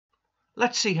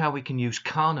Let's see how we can use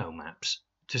Karnaugh maps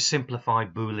to simplify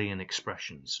Boolean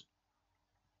expressions.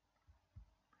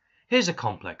 Here's a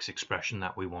complex expression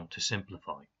that we want to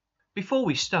simplify. Before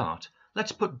we start,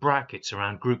 let's put brackets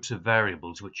around groups of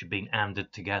variables which are being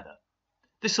ANDed together.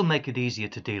 This will make it easier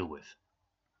to deal with.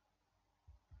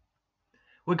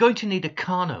 We're going to need a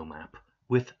Karnaugh map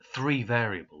with 3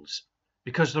 variables,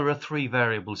 because there are 3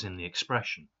 variables in the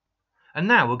expression. And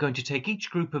now we're going to take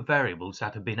each group of variables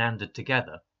that have been ANDed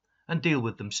together and deal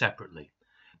with them separately,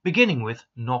 beginning with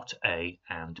not A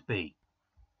and B.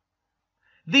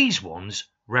 These ones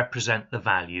represent the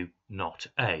value not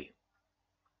A.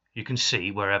 You can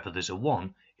see wherever there's a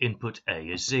 1, input A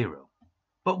is 0.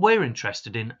 But we're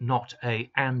interested in not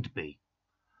A and B.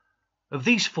 Of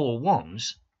these 4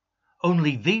 ones,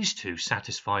 only these 2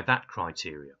 satisfy that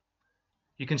criteria.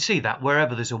 You can see that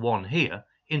wherever there's a 1 here,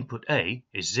 input A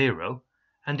is 0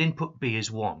 and input B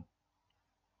is 1.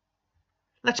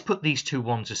 Let's put these 2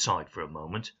 ones aside for a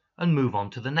moment and move on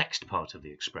to the next part of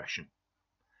the expression.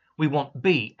 We want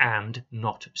B and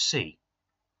not C.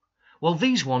 Well,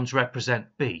 these ones represent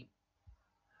B,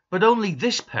 but only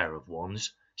this pair of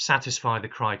ones satisfy the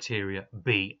criteria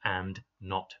B and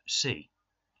not C.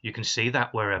 You can see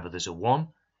that wherever there's a 1,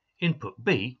 input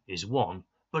B is 1,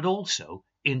 but also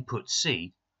input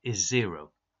C is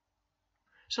 0.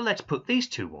 So let's put these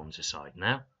 2 ones aside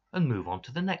now and move on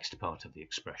to the next part of the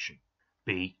expression,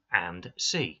 B and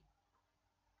C.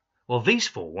 Well, these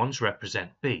 4 ones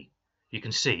represent B. You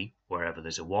can see wherever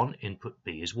there's a 1, input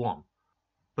B is 1.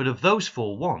 But of those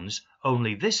 4 ones,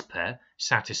 only this pair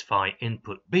satisfy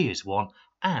input B is 1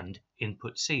 and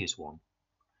input C is 1.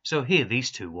 So here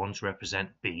these 2 ones represent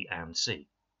B and C.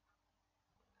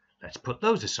 Let's put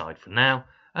those aside for now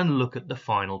and look at the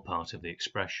final part of the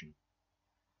expression.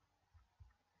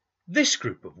 This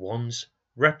group of ones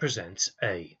represents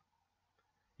A.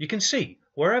 You can see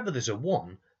wherever there's a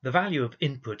 1, the value of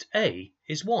input A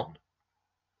is 1.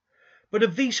 But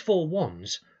of these 4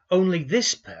 ones, only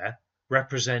this pair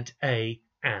represent A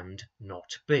and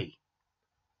not B.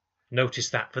 Notice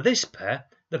that for this pair,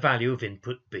 the value of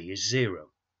input B is 0.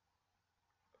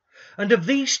 And of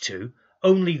these 2,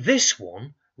 only this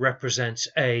one represents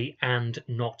A and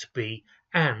not B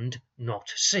and not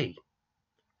C.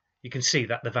 You can see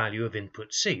that the value of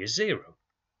input C is 0.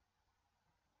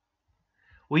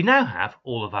 We now have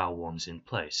all of our ones in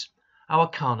place. Our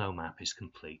Karnaugh map is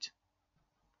complete.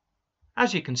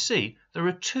 As you can see, there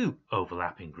are 2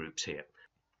 overlapping groups here.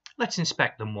 Let's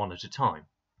inspect them one at a time.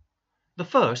 The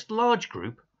first large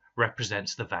group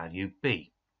represents the value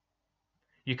B.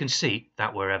 You can see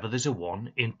that wherever there's a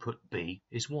 1, input B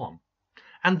is 1.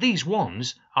 And these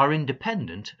ones are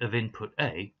independent of input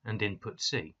A and input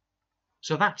C.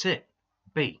 So that's it,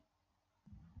 B.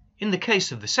 In the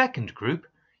case of the second group,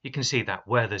 you can see that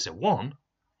where there's a 1,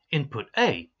 input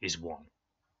A is 1.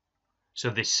 So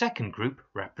this second group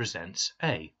represents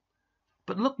A.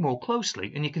 But look more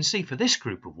closely and you can see for this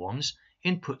group of ones,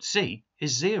 input C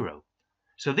is 0.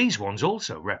 So these ones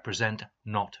also represent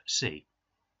not C.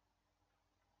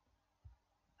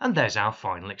 And there's our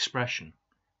final expression,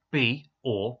 B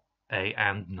or A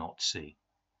and not C.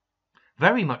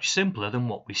 Very much simpler than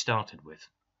what we started with.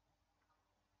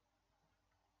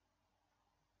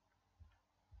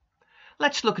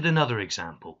 Let's look at another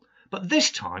example, but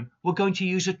this time we're going to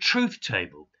use a truth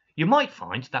table. You might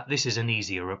find that this is an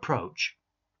easier approach.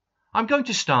 I'm going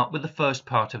to start with the first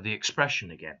part of the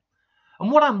expression again.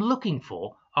 And what I'm looking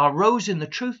for are rows in the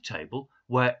truth table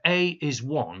where A is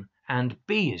 1 and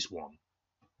B is 1.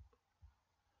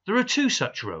 There are 2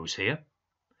 such rows here.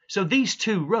 So these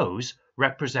 2 rows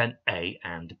represent A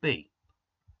and B.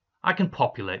 I can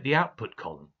populate the output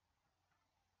column.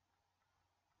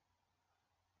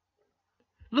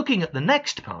 Looking at the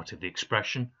next part of the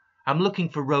expression, I'm looking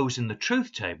for rows in the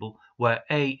truth table where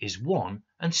A is 1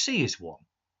 and C is 1.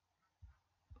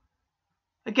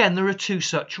 Again, there are 2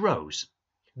 such rows.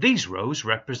 These rows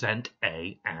represent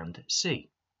A and C.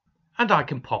 And I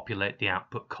can populate the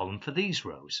output column for these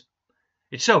rows.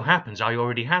 It so happens I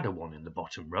already had a 1 in the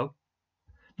bottom row.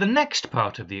 The next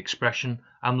part of the expression,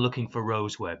 I'm looking for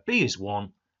rows where B is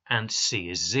 1 and C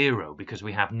is 0 because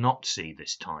we have not C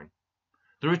this time.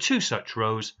 There are 2 such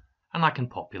rows and I can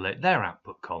populate their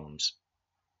output columns.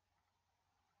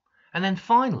 And then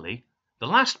finally, the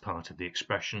last part of the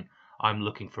expression, I'm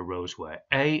looking for rows where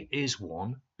A is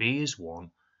 1, B is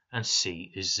 1 and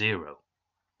C is 0.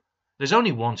 There's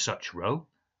only 1 such row,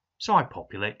 so I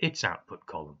populate its output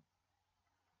column.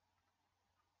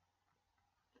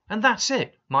 And that's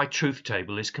it. My truth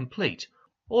table is complete.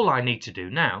 All I need to do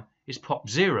now is pop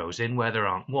zeros in where there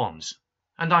aren't ones,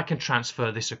 and I can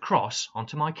transfer this across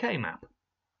onto my K-map.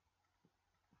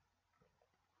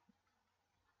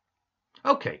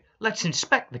 Okay, let's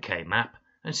inspect the K-map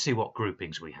and see what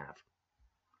groupings we have.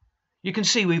 You can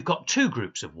see we've got two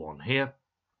groups of 1 here.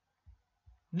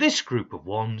 This group of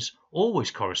 1s always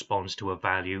corresponds to a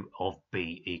value of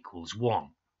b equals 1.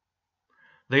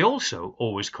 They also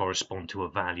always correspond to a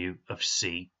value of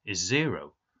c is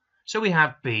 0. So we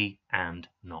have b and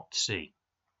not c.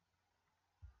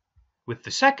 With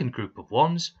the second group of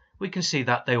 1s, we can see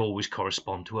that they always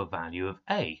correspond to a value of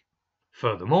a.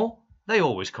 Furthermore, they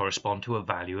always correspond to a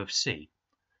value of c.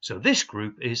 So this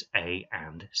group is a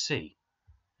and c.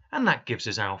 And that gives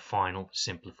us our final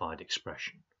simplified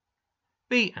expression.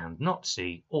 B and not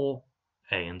C, or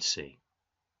A and C.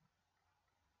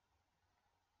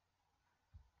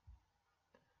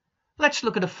 Let's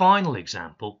look at a final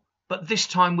example, but this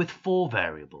time with 4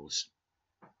 variables.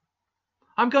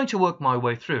 I'm going to work my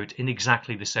way through it in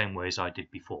exactly the same way as I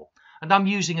did before, and I'm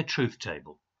using a truth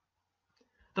table.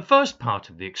 The first part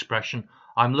of the expression,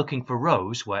 I'm looking for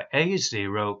rows where A is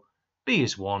 0, B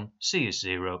is 1, C is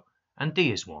 0, and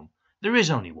D is 1. There is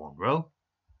only one row.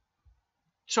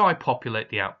 So I populate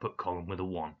the output column with a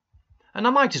 1. And I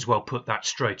might as well put that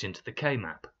straight into the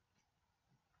K-map.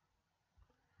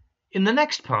 In the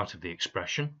next part of the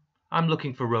expression, I'm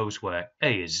looking for rows where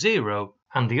A is 0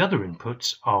 and the other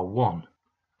inputs are 1.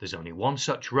 There's only one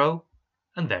such row,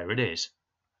 and there it is.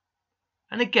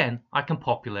 And again, I can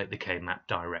populate the K-map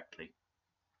directly.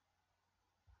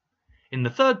 In the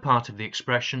third part of the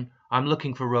expression, I'm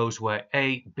looking for rows where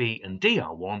A, B, and D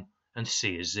are 1 and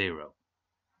C is 0.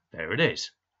 There it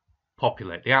is.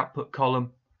 Populate the output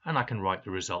column, and I can write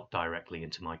the result directly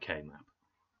into my K-map.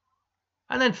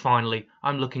 And then finally,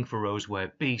 I'm looking for rows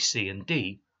where B, C, and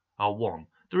D are 1.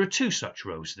 There are 2 such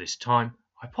rows this time.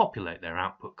 I populate their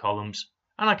output columns,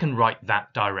 and I can write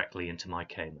that directly into my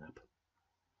K-map.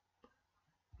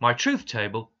 My truth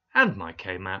table and my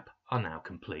K-map are now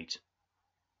complete.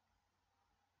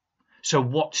 So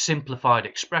what simplified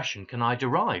expression can I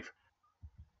derive?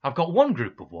 I've got one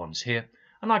group of 1s here,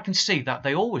 and I can see that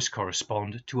they always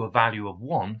correspond to a value of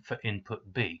 1 for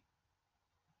input B.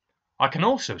 I can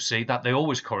also see that they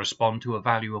always correspond to a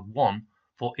value of 1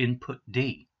 for input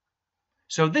D.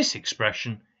 So this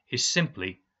expression is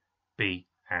simply B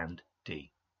and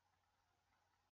D.